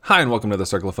Hi, and welcome to the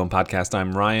Circle of Film Podcast.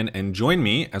 I'm Ryan, and join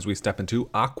me as we step into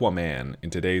Aquaman in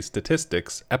today's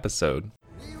Statistics episode.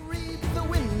 We read the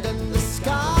wind and the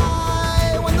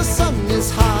sky when the sun is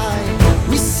high.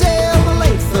 We sail the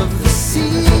length of the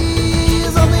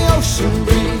seas on the ocean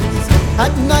breeze.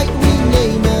 At night we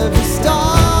name every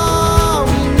star.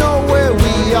 We know where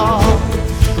we are.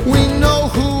 We know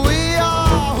who we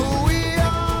are, who we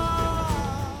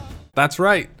are. That's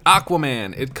right,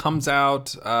 Aquaman. It comes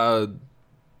out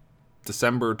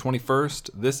December 21st.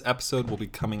 This episode will be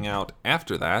coming out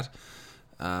after that.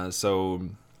 So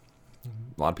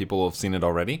a lot of people have seen it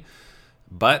already.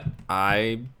 But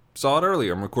I saw it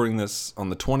earlier. I'm recording this on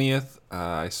the 20th.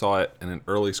 I saw it in an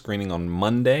early screening on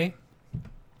Monday.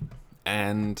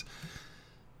 And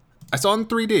I saw it in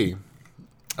 3D.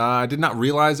 I did not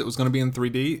realize it was going to be in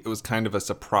 3D. It was kind of a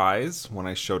surprise when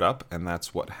I showed up, and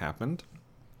that's what happened.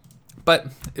 But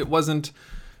it wasn't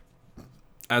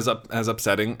as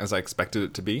upsetting as I expected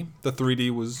it to be. The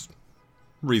 3D was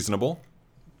reasonable,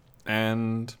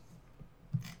 and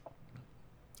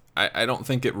I don't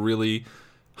think it really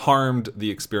harmed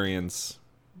the experience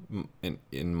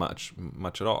in much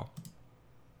at all,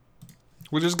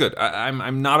 which is good.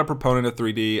 I'm not a proponent of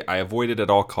 3D. I avoid it at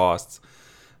all costs.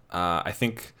 I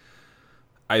think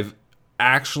I've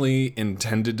actually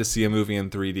intended to see a movie in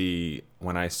 3D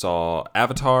when I saw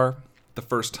Avatar the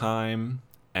first time.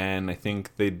 And I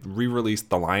think they re-released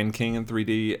The Lion King in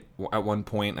 3D at one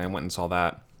point, and I went and saw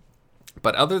that.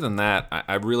 But other than that,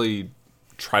 I really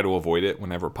try to avoid it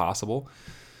whenever possible.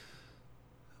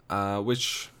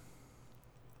 Which,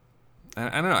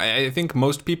 I don't know, I think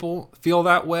most people feel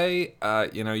that way.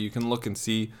 You can look and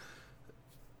see,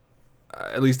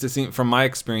 at least it seems, from my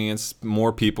experience,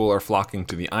 more people are flocking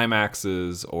to the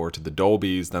IMAXs or to the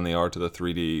Dolbys than they are to the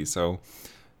 3D. So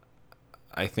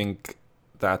I think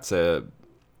that's a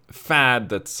fad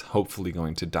that's hopefully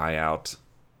going to die out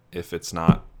if it's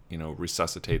not,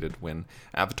 resuscitated when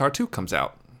Avatar 2 comes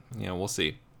out. We'll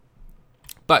see.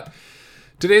 But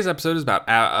today's episode is about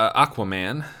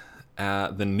Aquaman,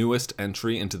 the newest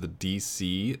entry into the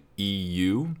DC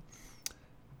EU,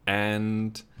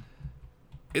 and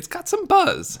it's got some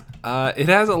buzz. It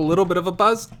has a little bit of a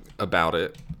buzz about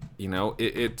it.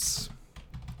 It's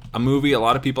a movie a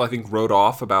lot of people, I think, wrote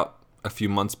off about a few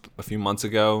months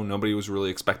ago. Nobody was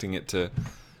really expecting it to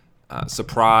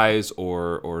surprise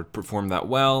or perform that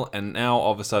well, and now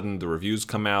all of a sudden the reviews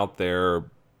come out. They're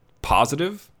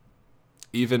positive,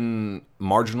 even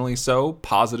marginally so.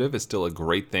 Positive is still a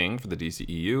great thing for the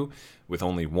DCEU, with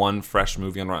only one fresh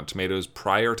movie on Rotten Tomatoes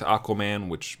prior to Aquaman,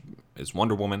 which is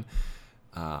Wonder Woman.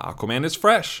 Aquaman is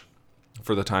fresh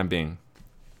for the time being,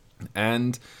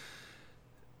 and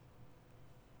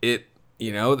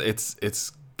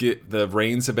the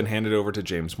reins have been handed over to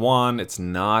James Wan. It's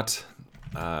not,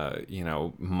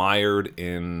 mired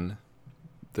in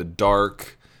the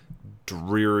dark,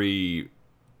 dreary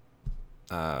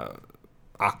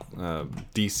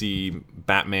DC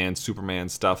Batman, Superman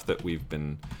stuff that we've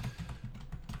been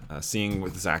seeing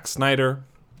with Zack Snyder.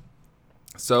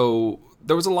 So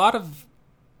there was a lot of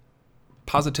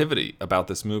positivity about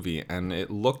this movie, and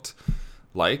it looked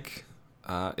like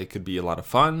it could be a lot of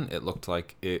fun. It looked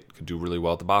like it could do really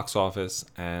well at the box office,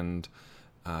 and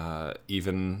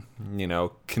even,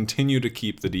 continue to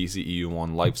keep the DCEU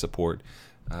on life support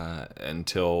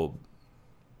until,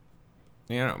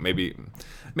 maybe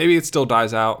it still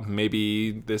dies out.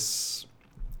 Maybe this,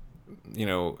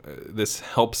 this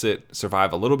helps it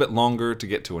survive a little bit longer to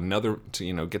get to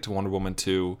get to Wonder Woman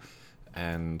 2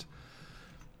 and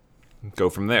go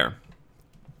from there.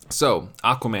 So,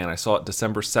 Aquaman, I saw it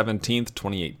December 17th,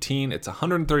 2018. It's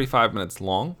 135 minutes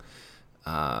long.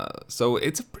 So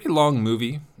it's a pretty long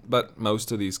movie, but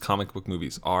most of these comic book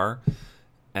movies are.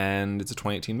 And it's a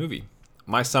 2018 movie.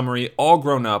 My summary: all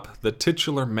grown up, the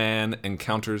titular man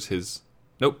encounters his...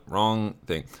 Nope, wrong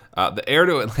thing. The heir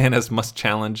to Atlantis must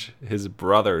challenge his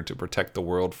brother to protect the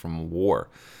world from war.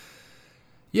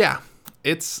 Yeah,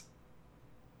 it's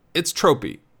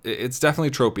tropey. It's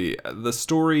definitely tropey. The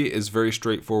story is very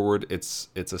straightforward. It's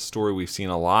a story we've seen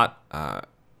a lot.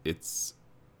 It's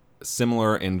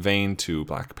similar in vein to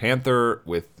Black Panther,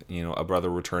 with a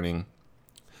brother returning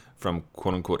from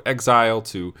quote unquote exile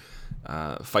to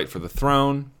fight for the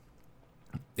throne.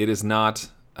 It is not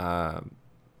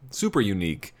super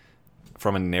unique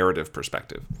from a narrative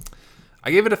perspective.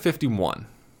 I gave it a 51,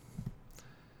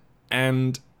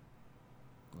 and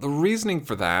the reasoning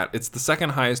for that, it's the second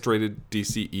highest rated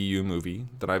DCEU movie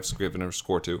that I've given a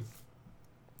score to.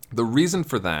 The reason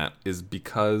for that is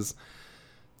because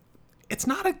it's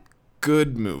not a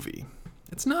good movie.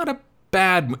 It's not a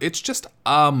bad movie. It's just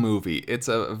a movie. It's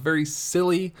a very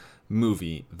silly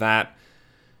movie that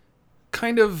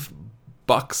kind of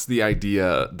bucks the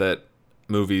idea that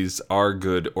movies are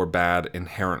good or bad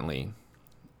inherently.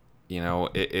 You know,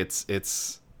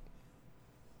 it's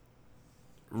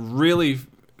really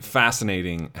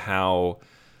fascinating how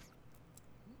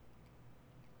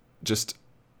just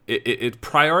it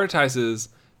prioritizes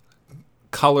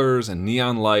colors and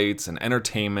neon lights and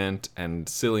entertainment and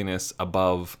silliness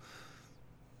above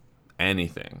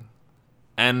anything.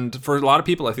 And for a lot of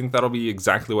people, I think that'll be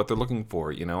exactly what they're looking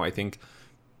for. You know, I think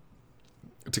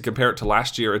to compare it to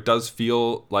last year, it does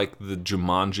feel like the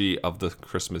Jumanji of the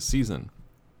Christmas season.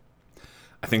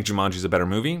 I think Jumanji's a better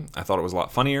movie. I thought it was a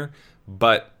lot funnier,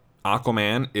 but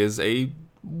Aquaman is a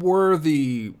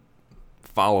worthy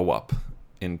follow-up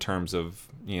in terms of,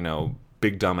 you know,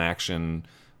 big dumb action,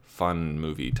 fun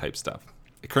movie type stuff.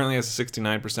 It currently has a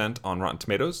 69% on Rotten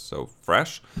Tomatoes, so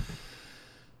fresh.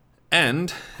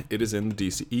 And it is in the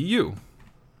DCEU.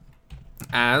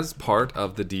 As part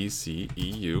of the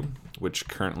DCEU, which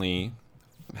currently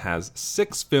has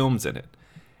 6 films in it.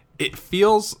 It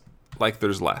feels like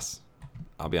there's less,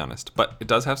 I'll be honest. But it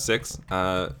does have 6.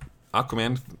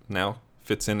 Aquaman now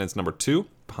fits in as number 2,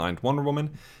 behind Wonder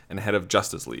Woman, and ahead of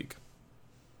Justice League.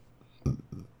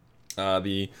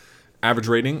 The average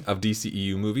rating of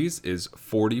DCEU movies is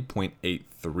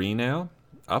 40.83 now,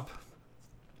 up.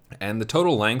 And the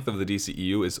total length of the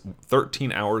DCEU is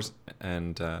 13 hours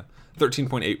and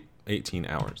 13.18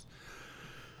 hours.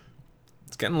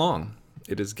 It's getting long.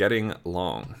 It is getting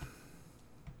long.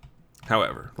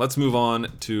 However, let's move on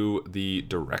to the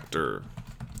director,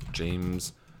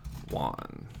 James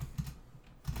Wan.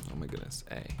 Oh my goodness,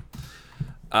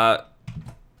 oh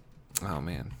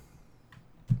man.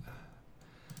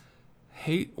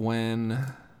 Hate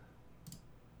when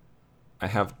I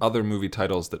have other movie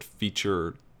titles that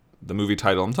feature the movie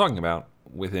title I'm talking about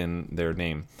within their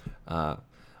name.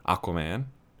 Aquaman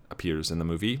appears in the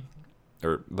movie,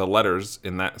 or the letters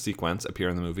in that sequence appear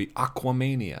in the movie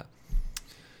Aquamania.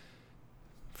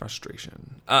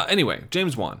 Frustration. Anyway,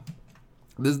 James Wan.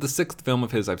 This is the 6th film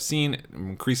of his I've seen. It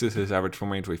increases his average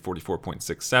film rating to a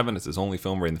 44.67. It's his only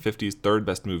film rated in the 50s, 3rd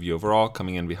best movie overall,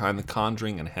 coming in behind The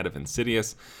Conjuring and ahead of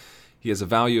Insidious. He has a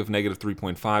value of negative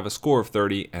 3.5, a score of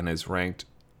 30, and is ranked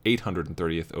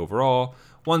 830th overall,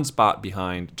 1 spot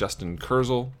behind Justin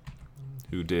Kurzel,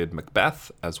 who did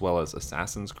Macbeth as well as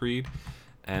Assassin's Creed,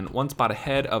 and 1 spot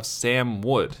ahead of Sam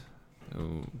Wood,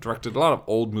 who directed a lot of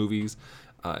old movies,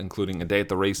 including A Day at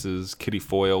the Races, Kitty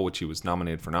Foyle, which he was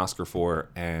nominated for an Oscar for,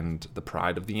 and The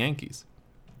Pride of the Yankees.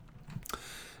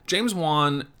 James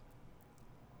Wan,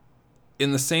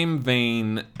 in the same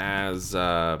vein as...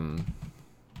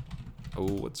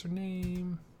 what's her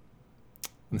name?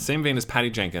 In the same vein as Patty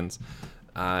Jenkins,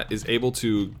 is able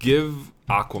to give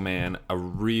Aquaman a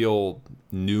real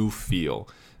new feel,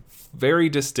 very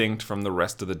distinct from the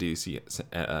rest of the DC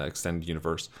extended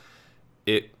universe.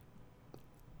 It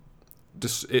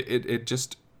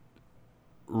just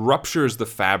ruptures the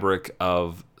fabric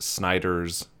of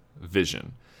Snyder's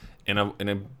vision in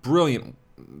a brilliant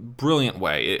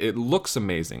way. It looks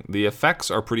amazing. The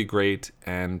effects are pretty great,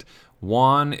 and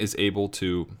Wan is able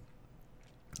to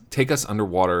take us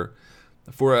underwater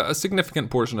for a significant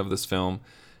portion of this film,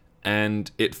 and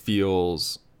it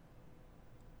feels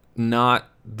not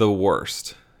the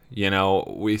worst. You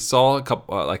know, we saw a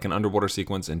couple like an underwater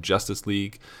sequence in Justice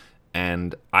League,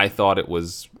 and I thought it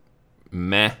was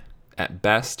meh at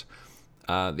best.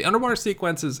 The underwater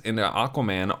sequences in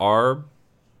Aquaman are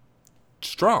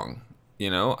strong. You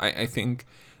know, I think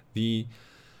the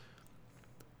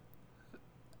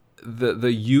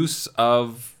use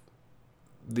of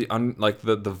the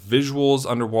visuals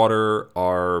underwater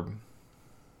are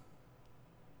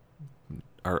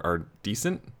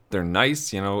decent. They're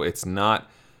nice. You know, it's not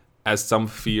as some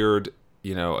feared,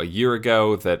 you know, a year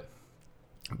ago that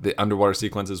the underwater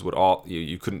sequences would all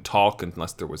you couldn't talk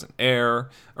unless there was an air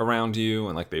around you,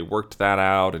 and like they worked that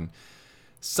out. And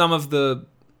some of the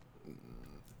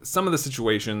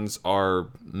situations are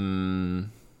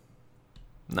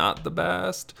not the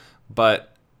best,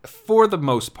 but for the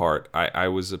most part, I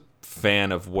was a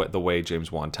fan of the way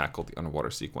James Wan tackled the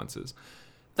underwater sequences.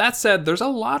 That said, there's a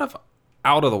lot of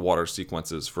out of the water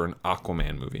sequences for an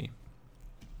Aquaman movie,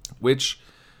 which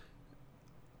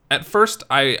at first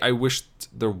I wished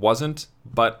there wasn't,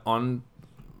 but on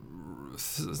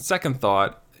second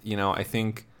thought, you know, I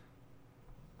think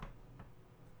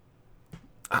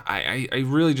I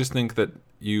really just think that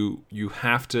you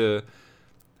have to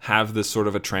have this sort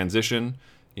of a transition.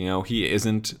 You know, he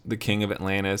isn't the king of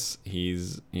Atlantis.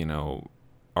 He's, you know,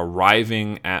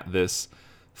 arriving at this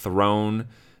throne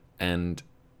and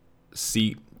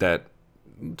seat that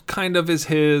kind of is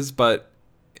his, but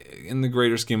in the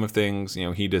greater scheme of things,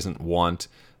 he doesn't want.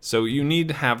 So you need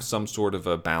to have some sort of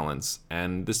a balance,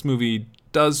 and this movie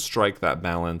does strike that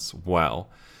balance well.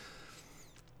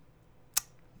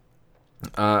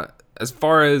 As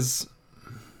far as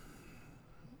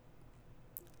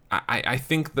I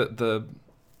think that the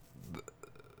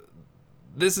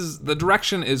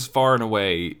direction is far and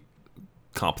away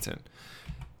competent.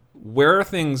 Where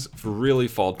things really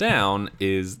fall down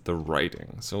is the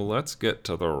writing. So let's get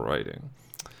to the writing.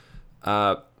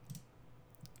 All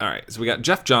right, so we got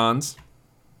Jeff Johns.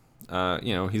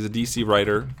 He's a DC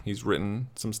writer. He's written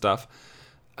some stuff.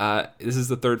 This is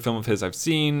the third film of his I've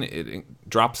seen. It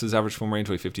drops his average film rating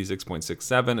to a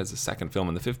 56.67. It's the second film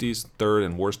in the 50s, third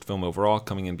and worst film overall,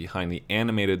 coming in behind the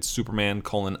animated Superman: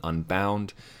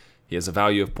 Unbound. He has a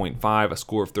value of 0.5, a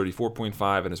score of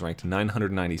 34.5, and is ranked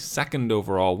 992nd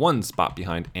overall, one spot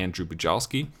behind Andrew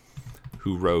Bujalski,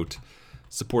 who wrote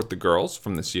Support the Girls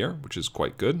from this year, which is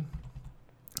quite good.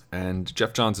 And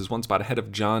Jeff Johns is one spot ahead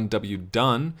of John W.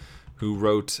 Dunn, who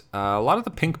wrote a lot of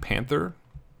the Pink Panther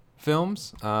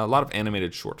films, a lot of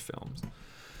animated short films.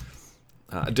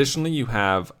 Additionally, you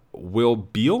have Will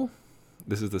Beal.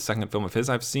 This is the second film of his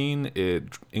I've seen.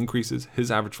 It increases his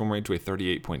average film rating to a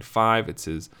 38.5. It's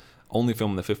his only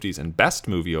film in the 50s and best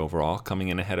movie overall, coming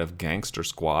in ahead of Gangster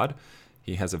Squad.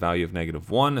 He has a value of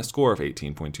 -1, a score of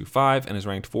 18.25, and is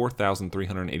ranked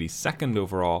 4,382nd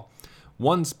overall,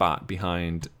 one spot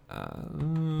behind,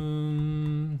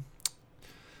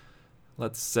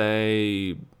 let's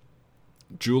say,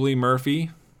 Julie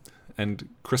Murphy and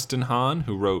Kristen Hahn,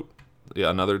 who wrote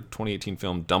another 2018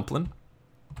 film, Dumplin'.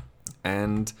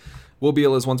 And Will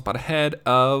Beal is one spot ahead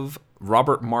of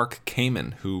Robert Mark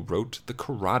Kamen, who wrote The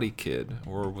Karate Kid,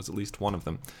 or was at least one of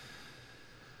them.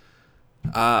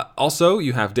 Also,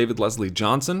 you have David Leslie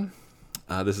Johnson.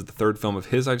 This is the third film of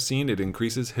his I've seen. It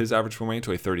increases his average film rating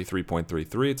to a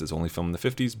 33.33. It's his only film in the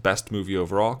 50s, best movie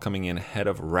overall, coming in ahead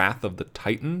of Wrath of the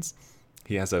Titans.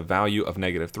 He has a value of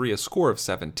 -3, a score of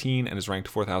 17, and is ranked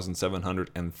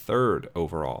 4,703rd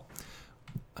overall,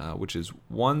 which is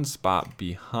one spot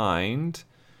behind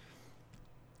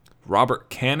Robert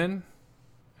Cannon,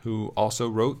 who also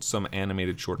wrote some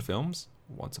animated short films,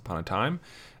 Once Upon a Time.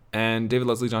 And David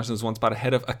Leslie Johnson is one spot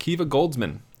ahead of Akiva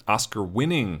Goldsman,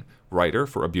 Oscar-winning writer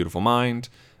for A Beautiful Mind,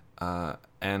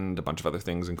 and a bunch of other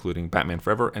things, including Batman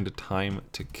Forever and A Time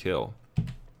to Kill.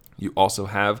 You also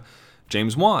have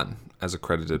James Wan as a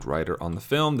credited writer on the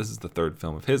film. This is the third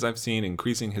film of his I've seen,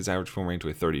 increasing his average film rating to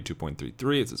a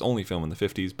 32.33. It's his only film in the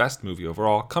 50s, best movie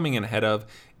overall, coming in ahead of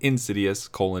Insidious: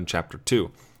 Chapter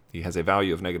 2. He has a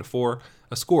value of -4,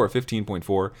 a score of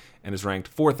 15.4, and is ranked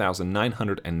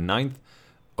 4,909th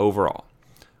overall.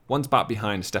 One spot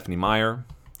behind Stephanie Meyer,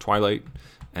 Twilight,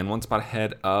 and one spot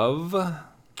ahead of,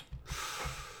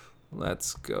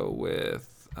 let's go with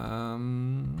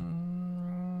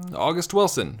August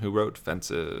Wilson, who wrote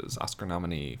Fences, Oscar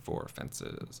nominee for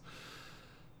Fences.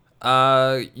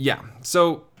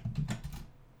 So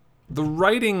the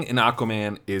writing in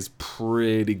Aquaman is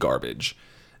pretty garbage.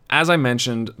 As I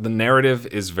mentioned, the narrative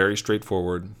is very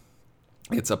straightforward.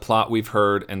 It's a plot we've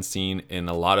heard and seen in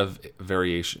a lot of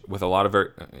variation, with a lot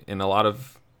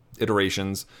of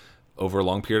iterations over a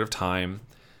long period of time.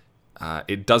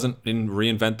 It doesn't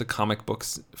reinvent the comic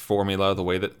books formula the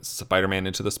way that Spider-Man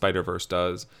Into the Spider-Verse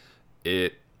does.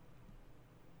 There's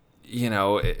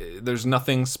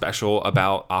nothing special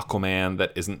about Aquaman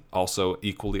that isn't also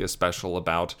equally as special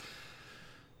about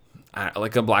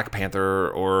like a Black Panther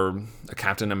or a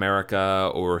Captain America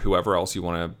or whoever else you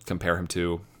want to compare him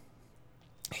to.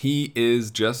 He is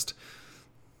just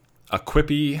a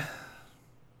quippy,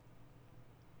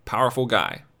 powerful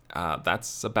guy.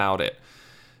 That's about it.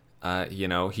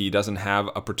 He doesn't have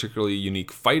a particularly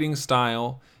unique fighting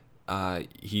style. At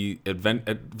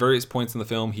various points in the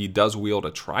film, he does wield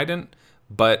a trident,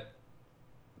 but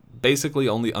basically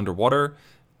only underwater,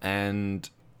 and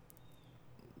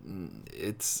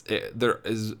there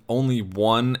is only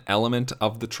one element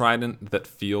of the trident that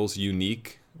feels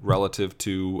unique relative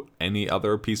to any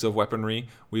other piece of weaponry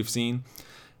we've seen,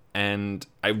 and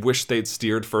I wish they'd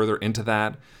steered further into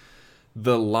that.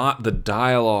 The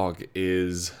dialogue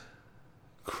is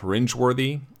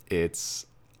cringeworthy. It's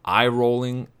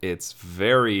eye-rolling. It's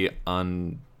very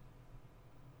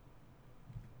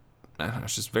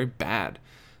it's just very bad.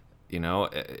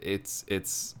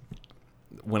 It's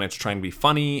when it's trying to be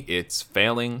funny, it's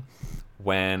failing.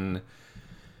 When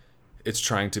it's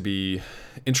trying to be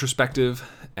introspective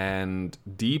and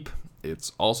deep,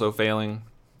 it's also failing.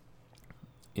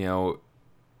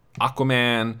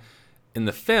 Aquaman in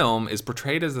the film is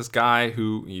portrayed as this guy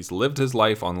who he's lived his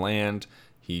life on land.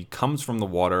 He comes from the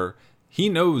water. He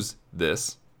knows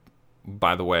this,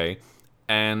 by the way,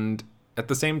 and at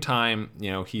the same time,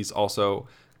 he's also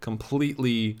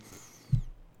completely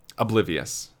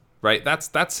oblivious, right?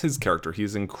 That's his character.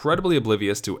 He's incredibly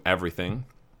oblivious to everything.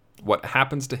 What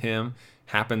happens to him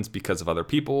happens because of other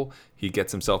people. He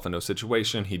gets himself into a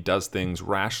situation. He does things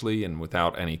rashly and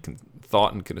without any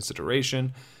thought and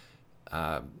consideration.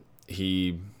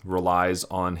 He relies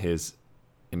on his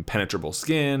impenetrable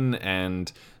skin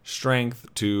and strength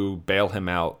to bail him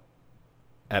out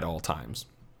at all times.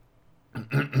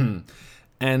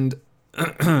 And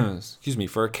excuse me,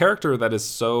 for a character that is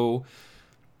so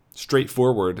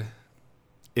straightforward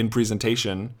in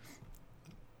presentation,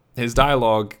 his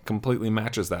dialogue completely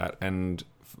matches that and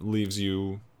leaves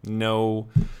you no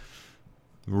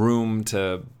room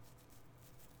to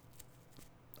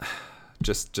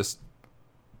just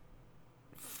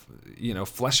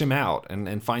flesh him out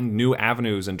and find new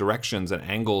avenues and directions and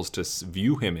angles to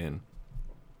view him in.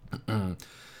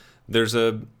 There's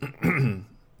an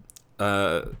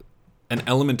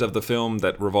element of the film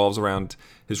that revolves around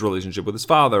his relationship with his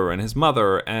father and his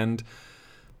mother, and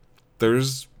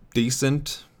there's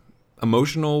decent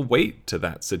emotional weight to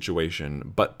that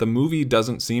situation, but the movie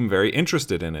doesn't seem very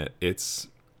interested in it. It's,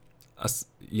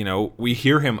 we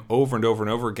hear him over and over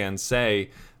and over again say,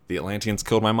 the Atlanteans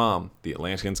killed my mom. The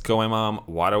Atlanteans killed my mom.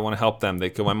 Why do I want to help them? They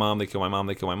kill my mom. They kill my mom.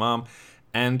 They kill my mom.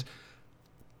 And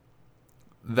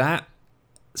that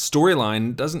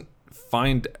storyline doesn't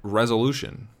find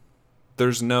resolution.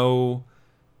 There's no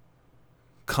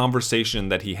conversation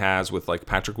that he has with like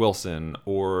Patrick Wilson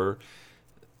or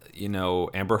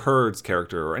Amber Heard's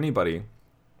character or anybody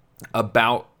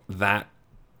about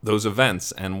those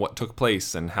events and what took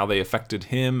place and how they affected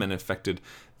him and affected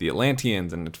the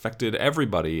Atlanteans and affected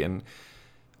everybody. And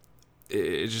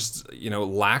it just,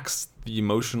 lacks the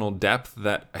emotional depth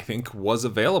that I think was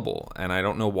available. And I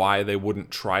don't know why they wouldn't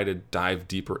try to dive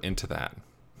deeper into that.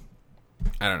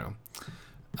 I don't know.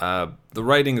 The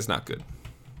writing is not good,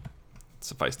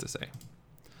 suffice to say.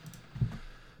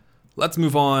 Let's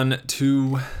move on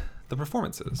to the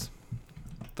performances.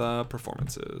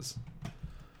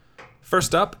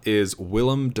 First up is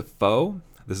Willem Dafoe.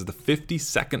 This is the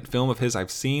 52nd film of his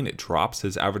I've seen. It drops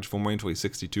his average film rating to a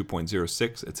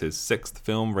 62.06. It's his 6th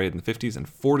film, rated in the 50s, and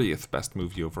 40th best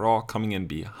movie overall, coming in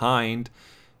behind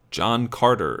John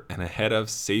Carter and ahead of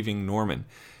Saving Norman.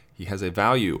 He has a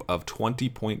value of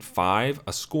 20.5,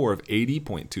 a score of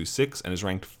 80.26, and is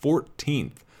ranked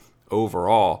 14th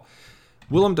overall.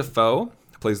 Willem Dafoe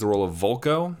plays the role of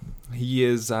Volko. He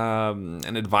is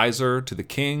an advisor to the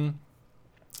king.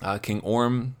 King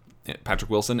Orm, Patrick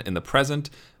Wilson, in the present,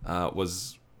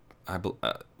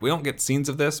 we don't get scenes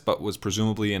of this, but was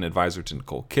presumably an advisor to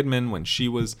Nicole Kidman when she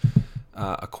was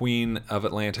a queen of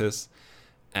Atlantis.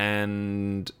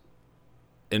 And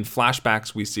in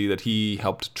flashbacks, we see that he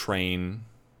helped train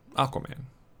Aquaman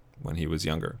when he was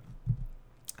younger.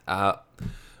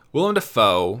 Willem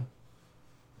Dafoe,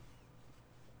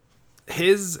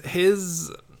 his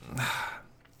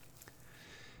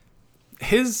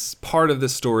part of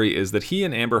this story is that he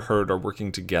and Amber Heard are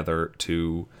working together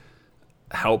to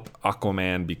help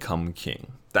Aquaman become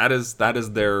king. That is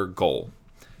their goal.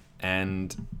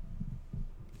 And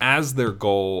as their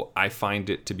goal, I find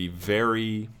it to be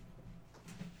very,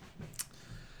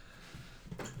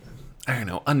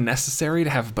 unnecessary to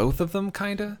have both of them,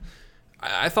 kind of.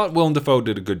 I thought Willem Dafoe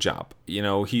did a good job.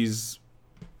 He's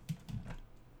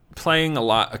playing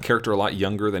a character a lot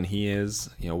younger than he is.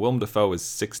 Willem Dafoe is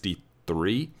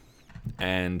 63,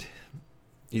 and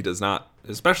he does not,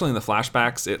 especially in the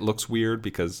flashbacks, it looks weird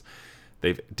because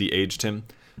they've de-aged him.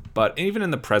 But even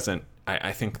in the present,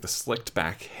 I think the slicked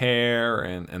back hair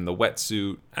and the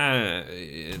wetsuit,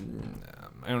 I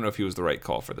don't know if he was the right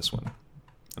call for this one,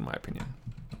 in my opinion.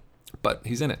 But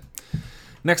he's in it.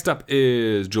 Next up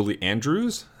is Julie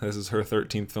Andrews. This is her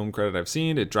 13th film credit I've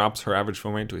seen. It drops her average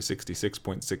film rating to a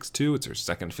 66.62. It's her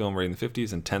second film rated in the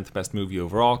 50s and 10th best movie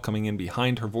overall, coming in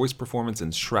behind her voice performance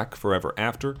in Shrek Forever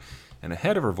After and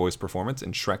ahead of her voice performance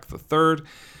in Shrek the Third.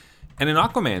 And in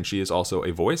Aquaman, she is also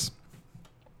a voice.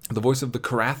 The voice of the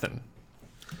Karathan,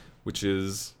 which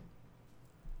is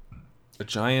a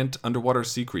giant underwater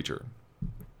sea creature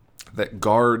that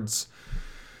guards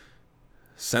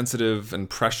sensitive and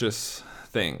precious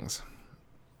things.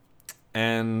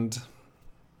 And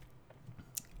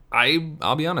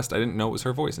I'll be honest, I didn't know it was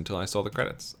her voice until I saw the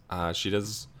credits. I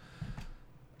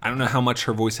don't know how much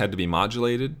her voice had to be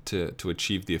modulated to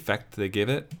achieve the effect they give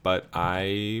it, but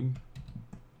I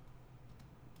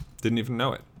didn't even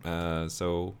know it.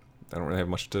 So I don't really have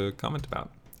much to comment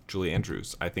about Julie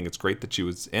Andrews. I think it's great that she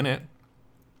was in it.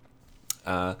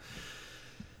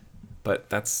 But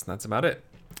that's about it.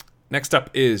 Next up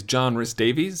is John Rhys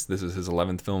Davies. This is his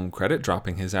 11th film credit,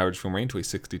 dropping his average film rating to a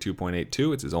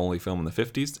 62.82. It's his only film in the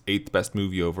 50s, 8th best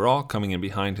movie overall, coming in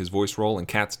behind his voice role in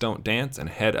Cats Don't Dance and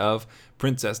ahead of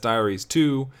Princess Diaries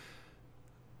 2,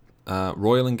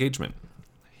 Royal Engagement.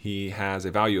 He has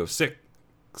a value of 6,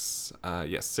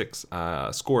 a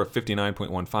score of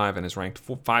 59.15, and is ranked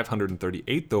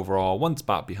 538th overall, one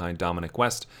spot behind Dominic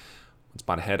West, one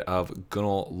spot ahead of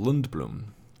Gunnar Lundblom.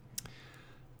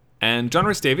 And John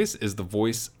Rhys Davies is the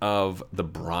voice of the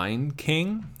Brine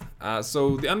King.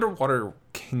 So the Underwater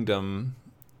Kingdom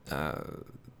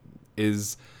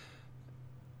is,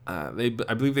 I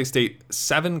believe they state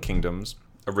 7 kingdoms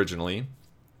originally,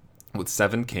 with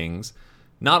 7 kings.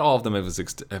 Not all of them have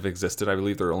existed. I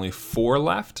believe there are only 4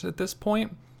 left at this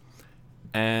point.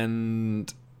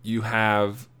 And you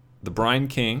have the Brine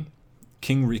King,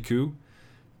 King Riku,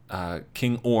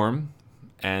 King Orm,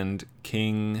 and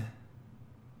King...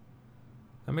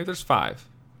 Maybe there's 5.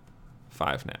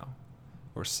 5 now.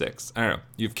 Or 6. I don't know.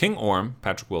 You have King Orm,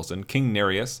 Patrick Wilson, King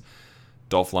Nereus,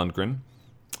 Dolph Lundgren,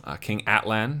 King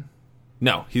Atlan.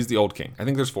 No, he's the old king. I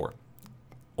think there's 4.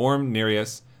 Orm,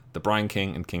 Nereus, the Brine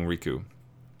King, and King Riku.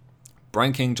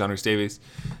 Brine King, John Rhys Davies,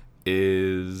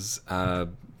 is kind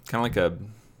of like a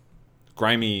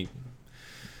grimy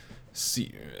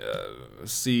sea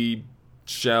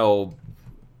shell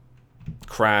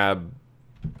crab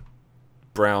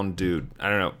brown dude. I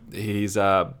don't know. He's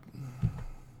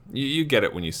you get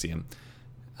it when you see him.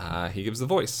 He gives the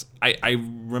voice. I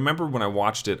remember when I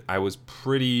watched it, I was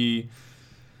pretty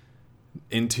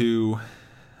into...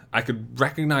 I could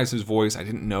recognize his voice. I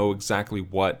didn't know exactly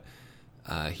who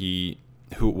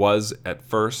it was at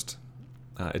first.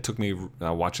 It took me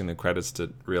watching the credits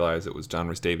to realize it was John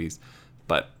Rhys Davies,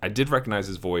 but I did recognize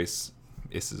his voice.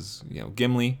 This is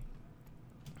Gimli,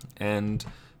 and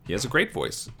he has a great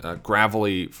voice,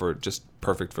 gravelly, for just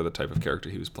perfect for the type of character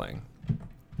he was playing.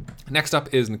 Next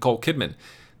up is Nicole Kidman.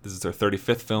 This is her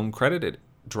 35th film credit. It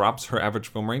drops her average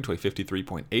film rating to a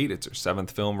 53.8. It's her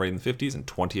 7th film rated in the 50s and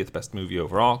 20th best movie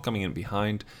overall, coming in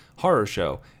behind Horror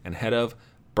Show and ahead of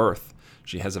Birth.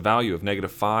 She has a value of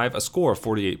 -5, a score of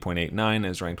 48.89, and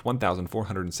is ranked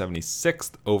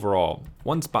 1,476th overall,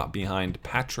 one spot behind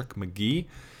Patrick McGee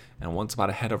and one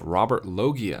spot ahead of Robert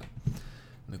Loggia.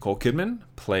 Nicole Kidman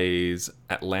plays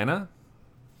Atlanta.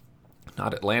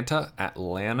 Not Atlanta,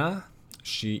 Atlanta.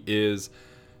 She is,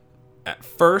 at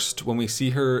first, when we see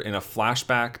her in a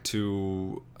flashback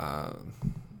to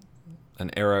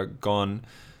an era gone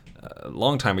a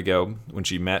long time ago, when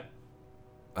she met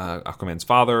Aquaman's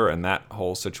father and that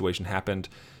whole situation happened,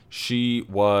 she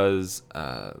was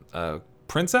a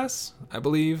princess, I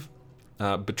believe,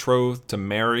 betrothed to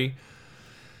marry,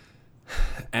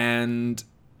 and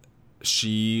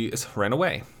she ran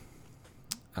away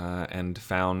and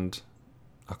found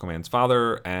Aquaman's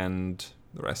father, and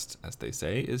the rest, as they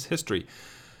say, is history.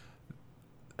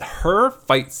 Her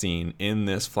fight scene in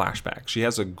this flashback, she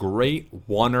has a great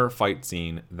one-er fight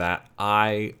scene that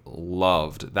I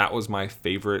loved. That was my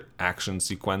favorite action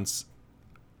sequence.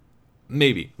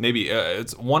 Maybe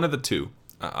it's one of the two.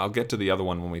 I'll get to the other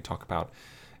one when we talk about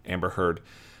Amber Heard.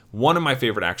 One of my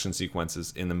favorite action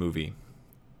sequences in the movie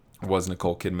was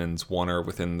Nicole Kidman's one-er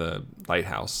within the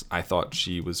lighthouse. I thought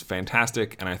she was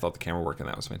fantastic, and I thought the camera work in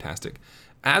that was fantastic.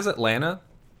 As Atlanta,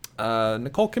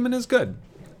 Nicole Kidman is good.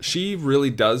 She really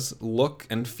does look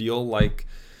and feel like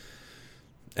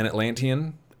an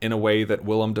Atlantean in a way that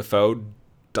Willem Dafoe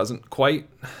doesn't quite.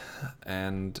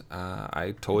 And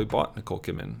I totally bought Nicole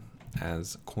Kidman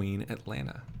as Queen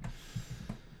Atlanta.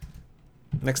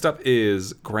 Next up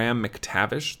is Graham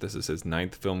McTavish. This is his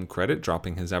 9th film credit,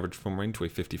 dropping his average film rating to a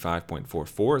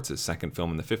 55.44. It's his 2nd film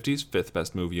in the 50s, 5th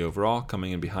best movie overall,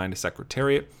 coming in behind a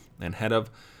Secretariat and head of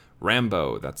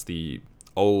Rambo. That's the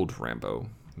old Rambo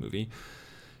movie.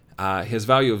 His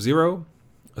value of 0,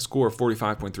 a score of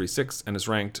 45.36, and is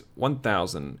ranked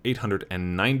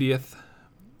 1,890th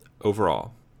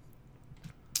overall.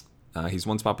 He's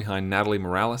one spot behind Natalie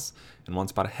Morales and one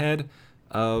spot ahead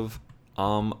of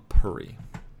Puri.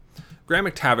 Graham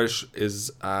McTavish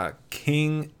is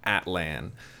King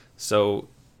Atlan. So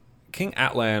King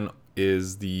Atlan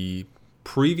is the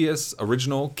previous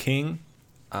original king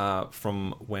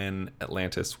from when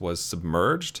Atlantis was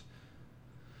submerged.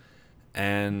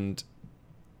 And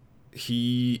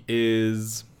he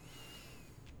is...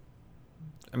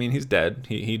 I mean, he's dead.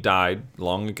 He died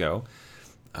long ago.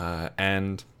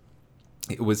 And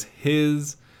it was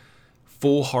his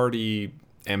foolhardy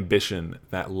ambition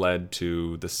that led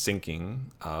to the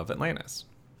sinking of Atlantis,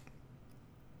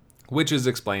 which is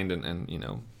explained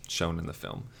and shown in the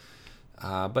film.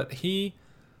 But he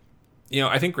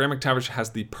I think Graham McTavish has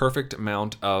the perfect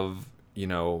amount of,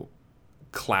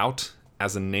 clout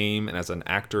as a name and as an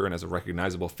actor and as a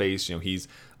recognizable face. He's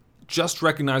just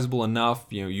recognizable enough.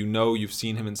 You've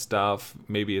seen him in stuff.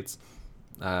 Maybe it's,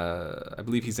 I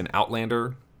believe he's in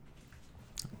Outlander,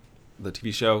 the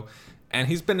TV show, and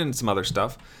he's been in some other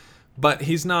stuff, but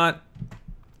he's not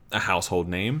a household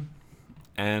name.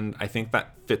 And I think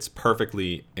that fits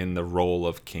perfectly in the role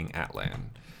of King Atlan.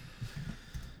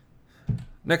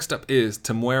 Next up is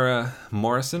Temuera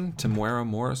Morrison.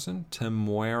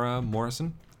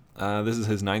 This is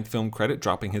his 9th film credit,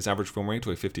 dropping his average film rating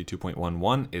to a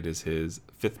 52.11. It is his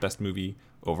 5th best movie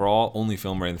overall, only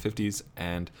film rated in the 50s,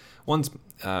 and one's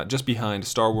just behind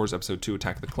Star Wars Episode 2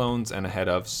 Attack of the Clones and ahead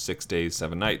of 6 Days,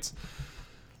 7 Nights.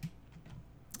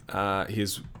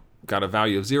 He's got a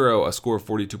value of 0, a score of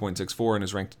 42.64, and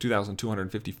is ranked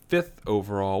 2,255th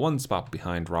overall, one spot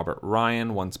behind Robert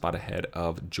Ryan, one spot ahead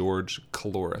of George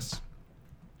Coulouris.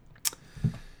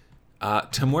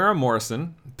 Temuera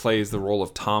Morrison plays the role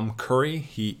of Tom Curry.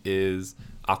 He is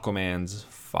Aquaman's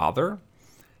father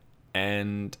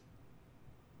and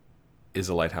is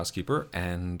a lighthouse keeper,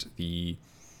 and he's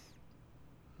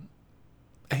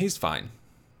fine.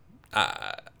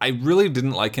 I really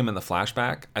didn't like him in the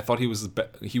flashback. I thought he was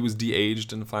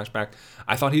de-aged in the flashback.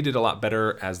 I thought he did a lot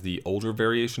better as the older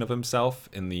variation of himself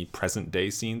in the present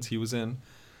day scenes he was in.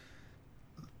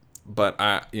 But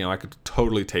I could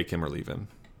totally take him or leave him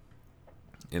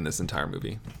in this entire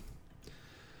movie.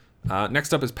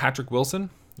 Next up is Patrick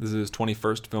Wilson. This is his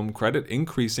 21st film credit,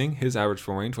 increasing his average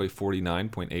film rating to a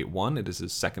 49.81. It is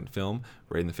his 2nd film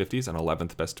rated in the 50s and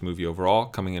 11th best movie overall,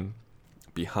 coming in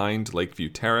behind Lakeview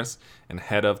Terrace and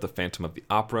ahead of The Phantom of the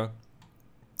Opera.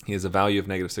 He has a value of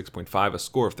negative 6.5, a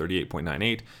score of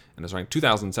 38.98, and is ranked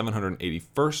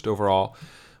 2,781st overall,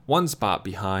 one spot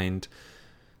behind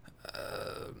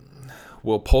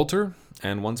Will Poulter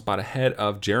and one spot ahead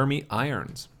of Jeremy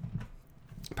Irons.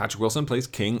 Patrick Wilson plays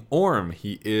King Orm.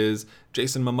 He is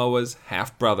Jason Momoa's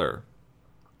half-brother.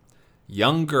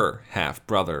 Younger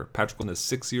half-brother. Patrick Wilson is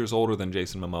 6 years older than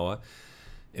Jason Momoa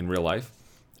in real life,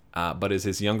 but is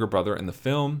his younger brother in the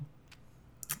film.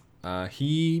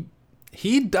 He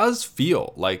does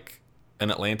feel like an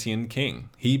Atlantean king.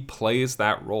 He plays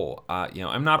that role.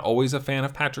 I'm not always a fan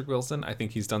of Patrick Wilson. I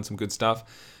think he's done some good stuff,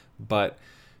 but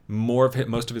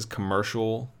most of his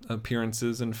commercial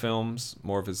appearances in films,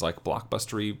 more of his like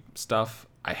blockbustery stuff,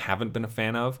 I haven't been a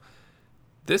fan of.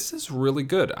 This is really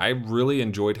good. I really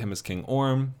enjoyed him as King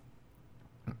Orm.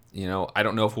 I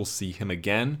don't know if we'll see him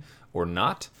again or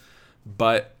not,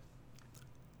 but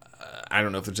I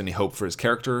don't know if there's any hope for his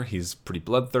character. He's pretty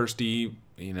bloodthirsty,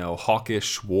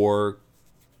 hawkish, war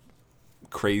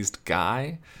crazed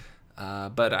guy.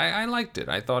 But I liked it.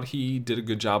 I thought he did a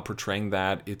good job portraying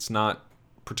that. It's not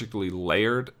particularly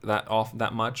layered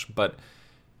that much, but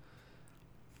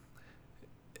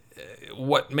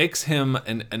what makes him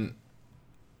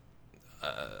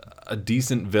a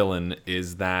decent villain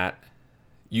is that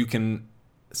you can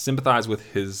sympathize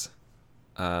with his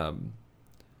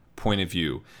point of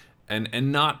view,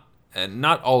 and not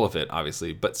all of it,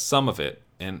 obviously, but some of it,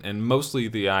 and mostly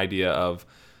the idea of,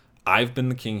 I've been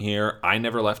the king here, I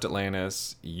never left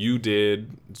Atlantis, you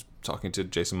did, talking to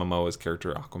Jason Momoa's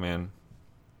character Aquaman.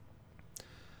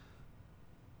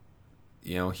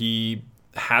 He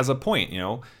has a point.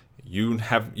 You're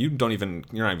not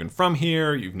even from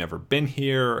here, you've never been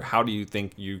here, how do you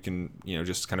think you can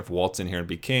just kind of waltz in here and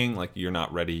be king? Like, you're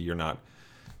not ready,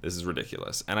 this is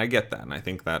ridiculous. And I get that, and I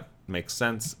think that makes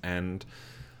sense, and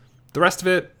the rest of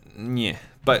it, yeah.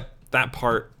 But that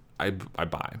part I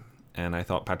buy, and I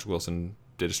thought Patrick Wilson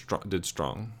did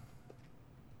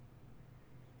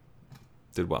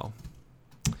well.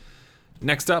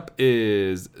 Next up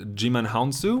is Jimin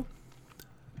Hansu.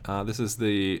 This is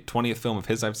the 20th film of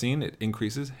his I've seen. It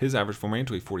increases his average film rating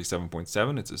to a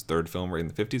 47.7. It's his 3rd film rated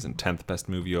in the 50s and 10th best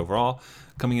movie overall,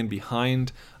 coming in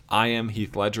behind I Am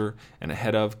Heath Ledger and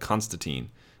ahead of Constantine.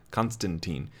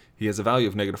 He has a value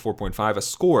of negative 4.5, a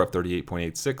score of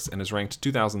 38.86, and is ranked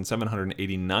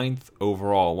 2,789th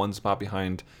overall, one spot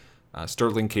behind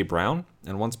Sterling K. Brown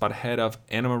and one spot ahead of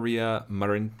Anna Maria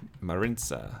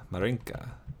Marinka.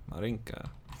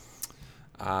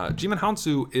 Jimin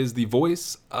Hansu is the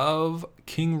voice of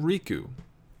King Riku.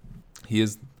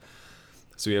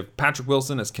 So we have Patrick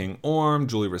Wilson as King Orm,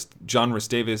 John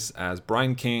Rhys-Davies as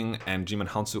Brian King, and Jimin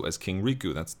Hansu as King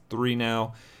Riku. That's 3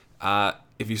 now.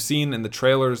 If you've seen in the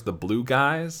trailers the blue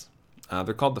guys,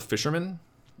 they're called the Fishermen,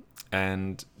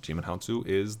 and Jimin Hansu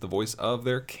is the voice of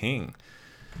their king.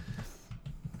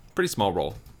 Pretty small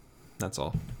role. That's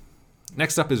all.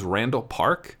 Next up is Randall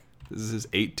Park. This is his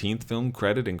 18th film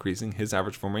credit, increasing his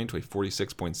average film rating to a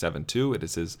 46.72. It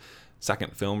is his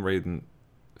seventh film rated in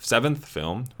the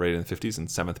 50s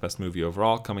and seventh best movie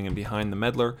overall, coming in behind The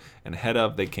Meddler and ahead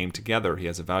of They Came Together. He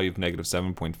has a value of negative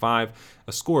 7.5,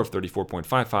 a score of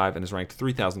 34.55, and is ranked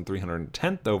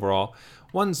 3,310th overall,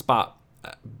 one spot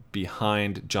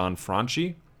behind John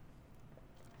Franchi,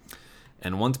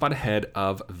 and one spot ahead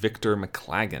of Victor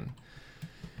McLagan.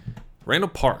 Randall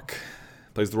Park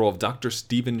plays the role of Dr.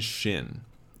 Stephen Shin.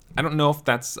 I don't know if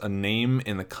that's a name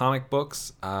in the comic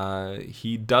books.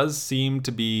 He does seem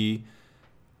to be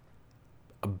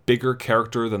a bigger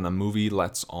character than the movie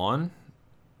lets on.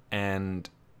 And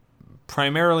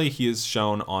primarily he is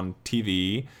shown on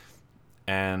TV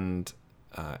and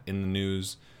in the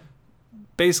news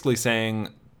basically saying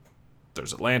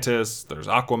there's Atlantis, there's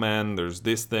Aquaman, there's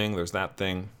this thing, there's that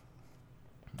thing.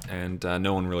 And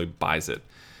no one really buys it.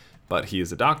 But he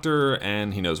is a doctor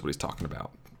and he knows what he's talking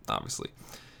about, obviously.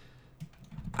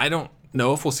 I don't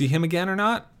know if we'll see him again or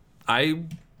not. I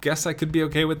guess I could be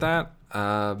okay with that.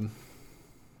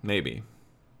 Maybe.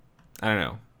 I don't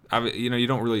know. You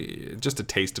don't really... Just a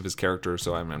taste of his character,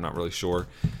 so I'm not really sure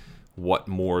what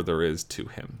more there is to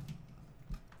him.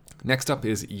 Next up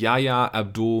is Yahya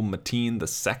Abdul Mateen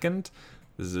II.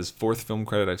 This is his fourth film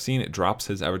credit I've seen. It drops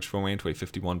his average film rating to a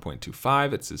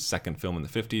 51.25. It's his second film in the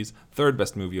 50s, third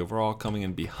best movie overall, coming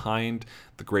in behind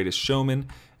The Greatest Showman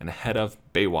and ahead of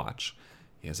Baywatch.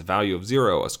 He has a value of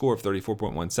 0, a score of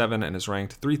 34.17, and is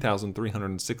ranked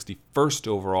 3,361st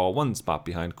overall, one spot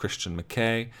behind Christian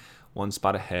McKay, one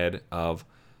spot ahead of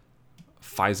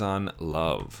Faizan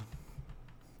Love.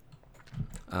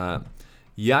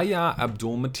 Yahya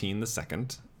Abdul Mateen II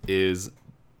is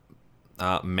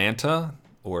Manta,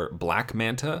 or Black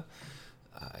Manta.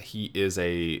 He is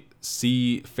a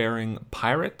seafaring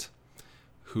pirate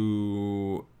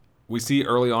who we see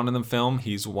early on in the film.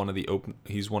 He's one of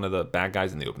the bad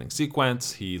guys in the opening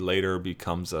sequence. He later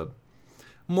becomes a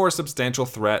more substantial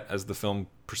threat as the film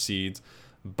proceeds.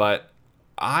 But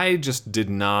I just did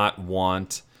not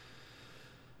want...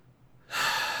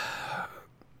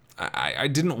 I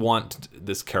didn't want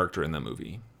this character in the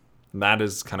movie. That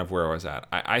is kind of where I was at.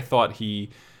 I thought he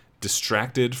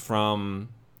distracted from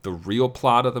the real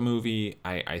plot of the movie.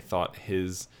 I thought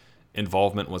his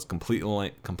involvement was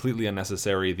completely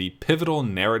unnecessary. The pivotal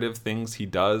narrative things he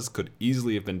does could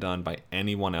easily have been done by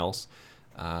anyone else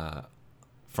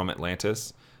from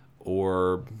Atlantis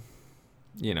or,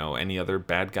 any other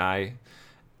bad guy.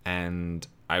 And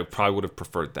I probably would have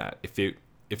preferred that. If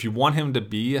you want him to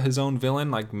be his own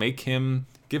villain,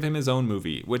 give him his own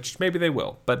movie, which maybe they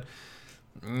will. But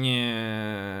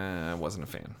yeah, I wasn't a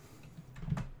fan.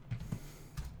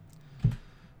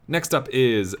 Next up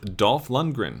is Dolph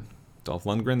Lundgren. Dolph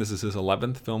Lundgren, this is his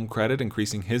 11th film credit,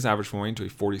 increasing his average film rating to a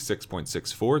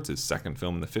 46.64. It's his second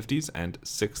film in the 50s and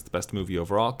sixth best movie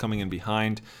overall, coming in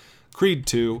behind Creed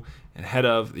 2 and ahead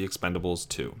of The Expendables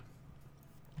 2.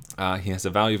 He has a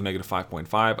value of negative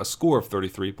 5.5, a score of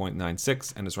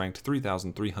 33.96, and is ranked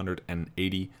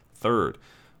 3,383rd.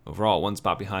 Overall, one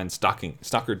spot behind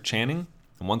Stockard Channing,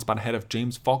 and one spot ahead of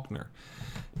James Faulkner.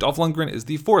 Dolph Lundgren is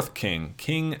the fourth king,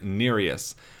 King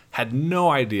Nereus. Had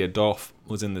no idea Dolph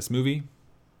was in this movie.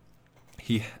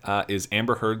 He is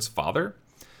Amber Heard's father,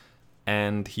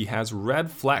 and he has red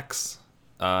flecks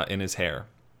in his hair.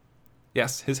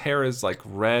 Yes, his hair is like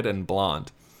red and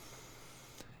blonde.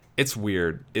 It's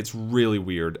weird. It's really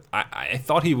weird. I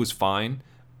thought he was fine,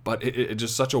 but it's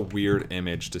just such a weird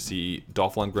image to see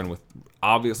Dolph Lundgren with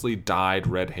obviously dyed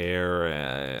red hair.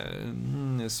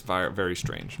 It's very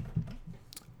strange.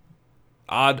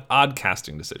 Odd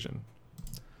casting decision.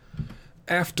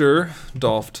 After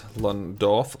Dolph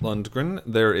Lundgren,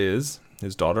 there is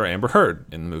his daughter Amber Heard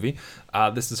in the movie.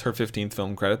 This is her 15th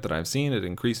film credit that I've seen. It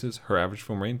increases her average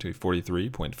film rating to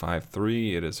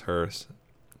 43.53. It is her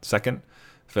second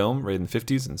film rated in the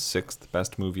 50s and sixth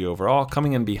best movie overall,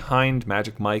 coming in behind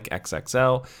Magic Mike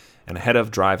XXL and ahead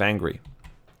of Drive Angry.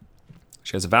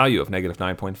 She has a value of negative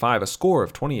 9.5, a score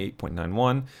of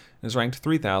 28.91, and is ranked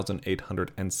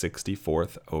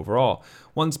 3,864th overall,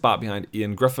 one spot behind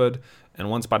Ian Griffith and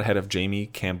one spot ahead of Jamie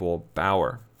Campbell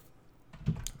Bower.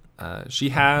 She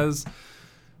plays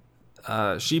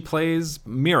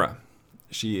Mira.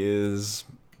 She is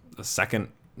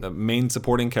the main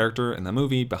supporting character in the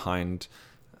movie, behind,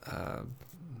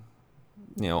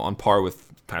 on par with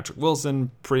Patrick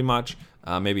Wilson, pretty much,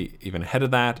 maybe even ahead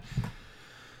of that.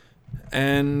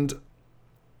 And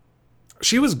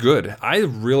she was good. I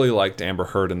really liked Amber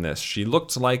Heard in this. She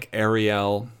looked like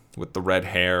Ariel with the red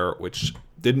hair, which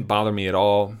didn't bother me at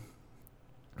all.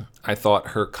 I thought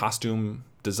her costume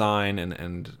design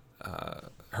and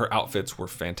Her outfits were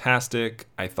fantastic.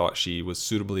 I thought she was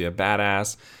suitably a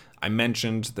badass. I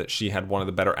mentioned that she had one of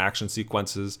the better action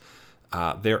sequences.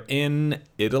 They're in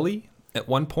Italy at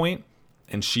one point,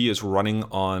 and she is running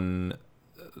on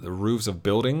the roofs of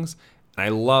buildings. And I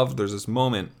love, there's this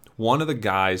moment, one of the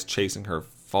guys chasing her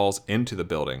falls into the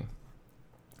building.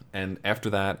 And after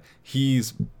that,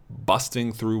 he's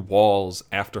busting through walls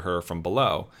after her from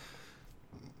below.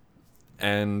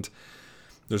 And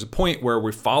there's a point where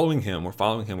we're following him.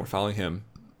 And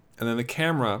then the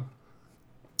camera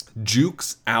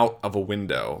jukes out of a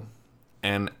window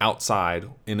and outside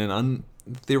in an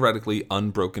theoretically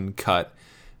unbroken cut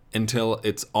until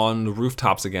it's on the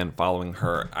rooftops again following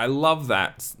her. I love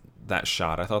that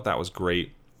shot. I thought that was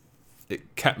great.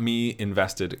 It kept me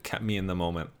invested. It kept me in the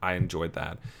moment. I enjoyed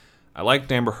that. I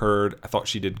liked Amber Heard. I thought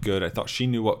she did good. I thought she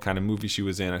knew what kind of movie she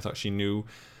was in. I thought she knew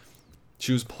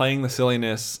she was playing the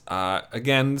silliness.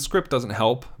 Again, the script doesn't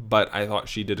help, but I thought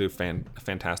she did a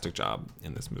fantastic job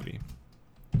in this movie.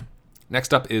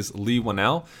 Next up is Leigh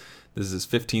Whannell. This is his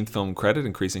 15th film credit,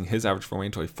 increasing his average film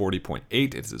rating to a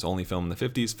 40.8. It's his only film in the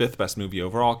 50s, fifth best movie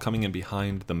overall, coming in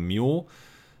behind The Mule.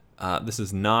 This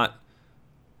is not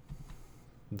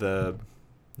the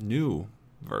new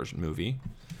version movie.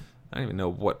 I don't even know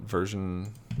what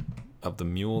version of The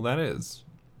Mule that is.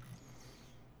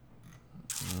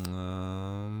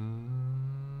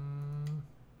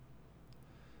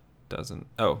 Doesn't.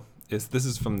 Oh, this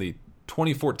is from the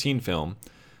 2014 film,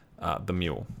 The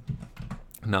Mule,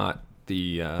 not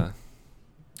the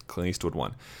Clint Eastwood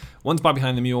one. One spot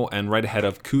behind The Mule and right ahead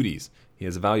of Cooties. He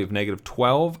has a value of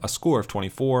 -12, a score of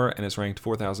 24, and is ranked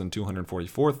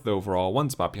 4,244th overall.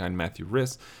 One spot behind Matthew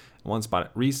Rhys, one spot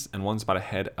at Reese, and one spot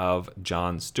ahead of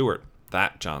Jon Stewart.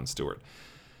 That Jon Stewart.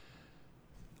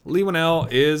 Leigh Whannell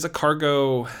is a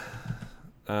cargo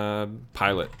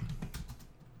pilot.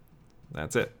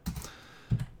 That's it.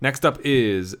 Next up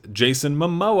is Jason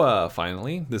Momoa,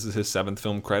 finally. This is his 7th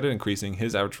film credit, increasing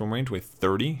his average film range to a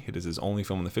 30. It is his only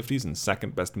film in the 50s and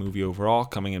second best movie overall,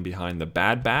 coming in behind The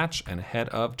Bad Batch and ahead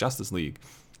of Justice League.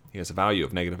 He has a value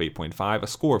of -8.5, a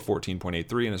score of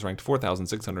 14.83, and is ranked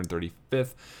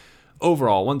 4,635th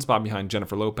overall. One spot behind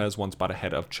Jennifer Lopez, one spot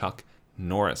ahead of Chuck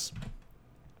Norris.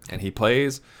 And he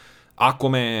plays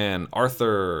Aquaman,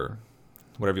 Arthur,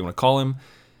 whatever you want to call him.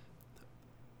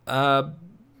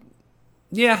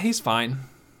 Yeah, he's fine.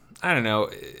 I don't know.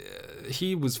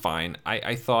 He was fine.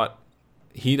 I thought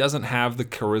he doesn't have the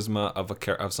charisma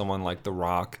of someone like The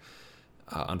Rock.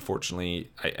 Unfortunately,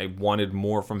 I wanted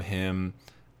more from him.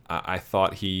 I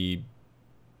thought he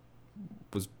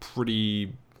was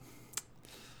pretty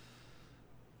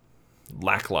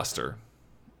lackluster.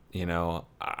 You know,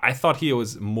 I thought he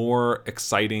was more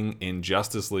exciting in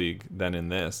Justice League than in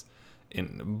this.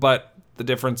 But the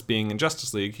difference being in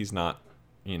Justice League, he's not,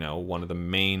 you know, one of the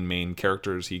main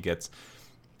characters. He gets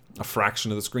a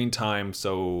fraction of the screen time,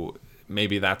 so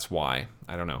maybe that's why.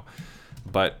 I don't know.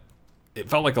 But it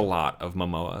felt like a lot of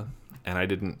Momoa, and I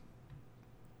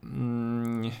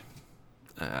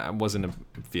wasn't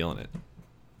feeling it.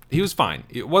 He was fine.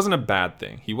 It wasn't a bad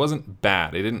thing. He wasn't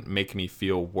bad. It didn't make me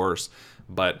feel worse,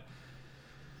 but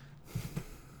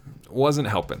wasn't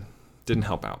helping. Didn't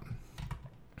help out.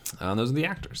 Those are the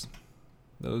actors.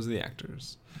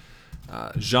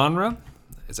 Genre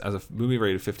is as a movie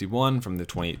rated 51 from the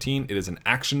 2018. It is an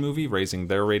action movie, raising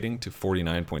their rating to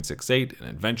 49.68. An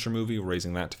adventure movie,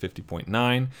 raising that to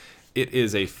 50.9. It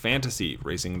is a fantasy,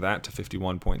 raising that to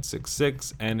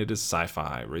 51.66. And it is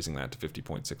sci-fi, raising that to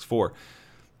 50.64.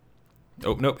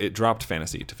 Oh, nope, it dropped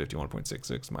fantasy to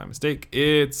 51.66. My mistake.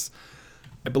 It's,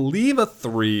 I believe, a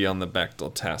 3 on the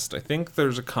Bechdel test. I think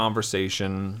there's a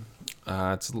conversation.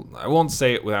 I won't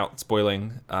say it without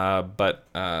spoiling, but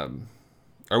I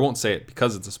won't say it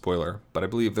because it's a spoiler, but I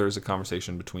believe there's a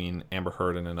conversation between Amber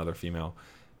Heard and another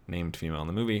named female in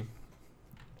the movie,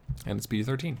 and it's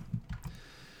PG-13.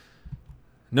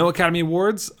 No Academy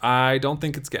Awards. I don't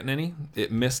think it's getting any.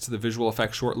 It missed the visual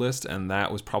effects shortlist, and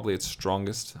that was probably its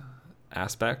strongest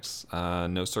aspects.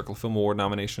 No Circle Film Award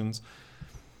nominations.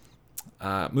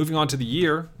 Moving on to the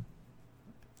year,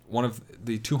 one of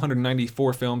the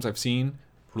 294 films I've seen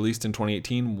released in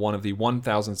 2018, one of the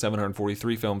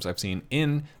 1,743 films I've seen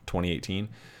in 2018,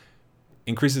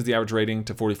 increases the average rating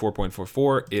to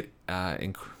 44.44.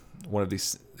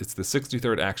 It's the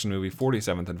 63rd action movie,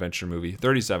 47th adventure movie,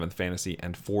 37th fantasy,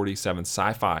 and 47th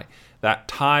sci-fi. That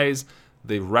ties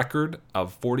the record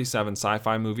of 47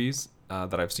 sci-fi movies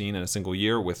that I've seen in a single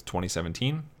year with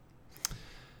 2017.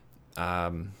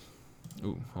 Hold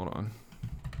on.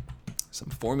 Some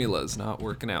formulas not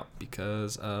working out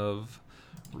because of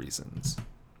reasons.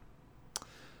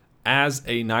 As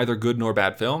a neither good nor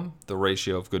bad film, the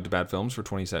ratio of good to bad films for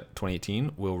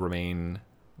 2018 will remain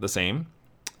the same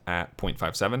at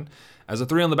 0.57. As a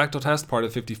 3 on the Bechdel test, part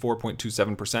of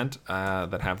 54.27%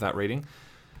 that have that rating.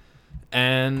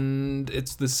 And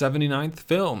it's the 79th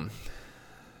film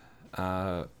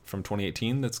from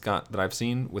 2018 that I've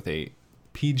seen with a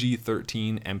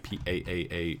PG-13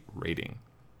 MPAA rating.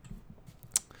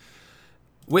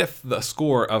 With the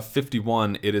score of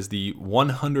 51, it is the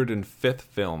 105th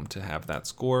film to have that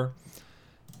score.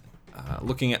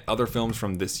 Looking at other films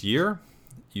from this year,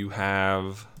 you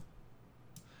have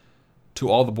To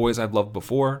All the Boys I've Loved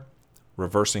Before,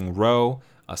 Reversing Roe,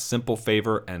 A Simple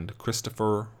Favor, and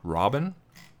Christopher Robin.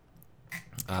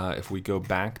 If we go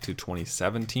back to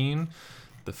 2017,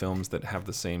 the films that have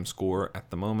the same score at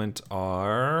the moment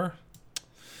are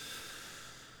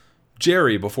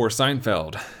Jerry Before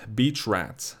Seinfeld, Beach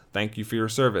Rats, Thank You for Your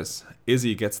Service,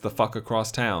 Izzy Gets the Fuck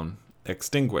Across Town,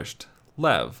 Extinguished,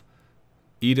 Lev,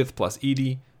 Edith plus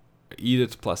Edie,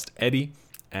 Edith plus Eddie,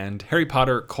 and Harry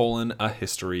Potter: A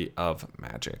History of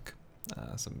Magic.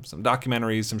 Some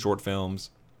documentaries, some short films,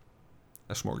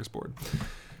 a smorgasbord.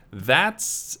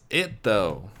 That's it,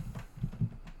 though,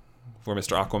 for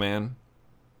Mr. Aquaman.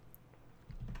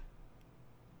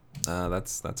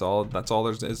 That's all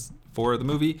there is for the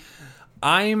movie.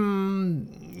 I'm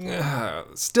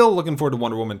still looking forward to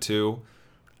Wonder Woman 2,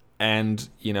 and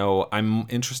I'm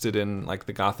interested in like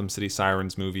the Gotham City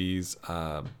Sirens movies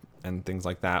and things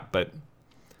like that, but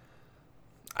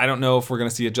I don't know if we're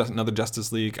gonna see another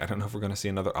Justice League. I don't know if we're gonna see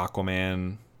another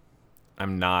Aquaman.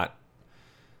 I'm not.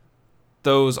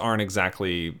 Those aren't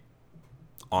exactly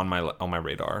on my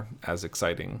radar as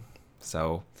exciting.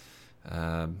 So,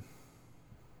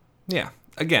 yeah.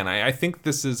 Again, I think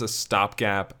this is a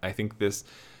stopgap. I think this,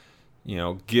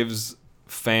 gives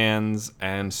fans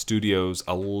and studios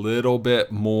a little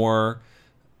bit more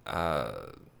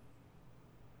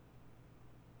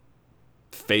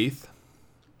faith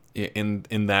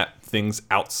in that things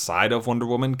outside of Wonder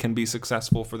Woman can be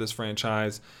successful for this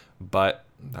franchise, but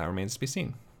that remains to be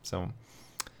seen. So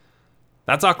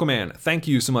that's Aquaman. Thank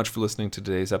you so much for listening to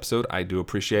today's episode. I do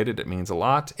appreciate it. It means a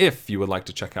lot. If you would like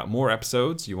to check out more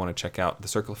episodes, you want to check out the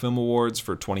Circle of Film Awards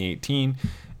for 2018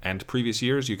 and previous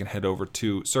years, you can head over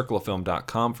to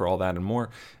circleoffilm.com for all that and more.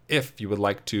 If you would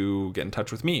like to get in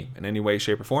touch with me in any way,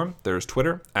 shape, or form, there's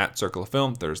Twitter at Circle of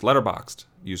Film. There's Letterboxd,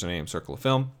 username Circle of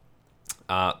Film.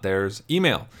 There's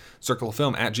email,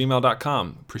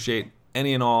 circleoffilm@gmail.com. Appreciate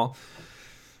any and all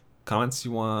comments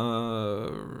you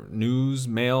want, news,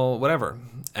 mail, whatever.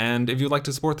 And if you'd like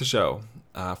to support the show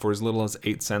for as little as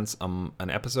 8 cents an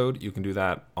episode, you can do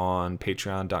that on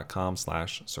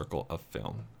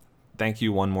patreon.com/circleoffilm. Thank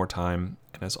you one more time,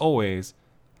 and as always,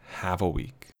 have a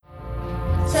week.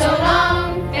 So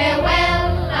long,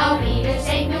 farewell, I'll be to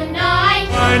say goodnight.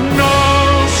 I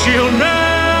know she'll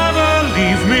never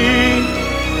leave me,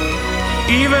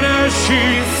 even as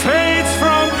she fades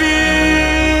from view.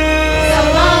 So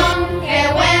long,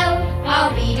 farewell,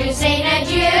 I'll be to say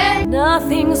adieu.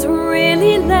 Nothing's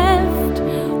really left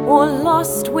or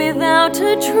lost without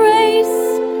a trace.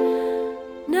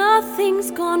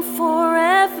 Nothing's gone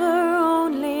forever,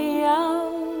 only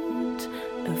out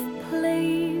of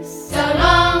place. So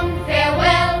long,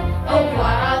 farewell, au revoir,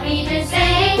 I'll be to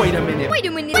say. Wait a minute.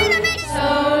 So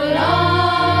long.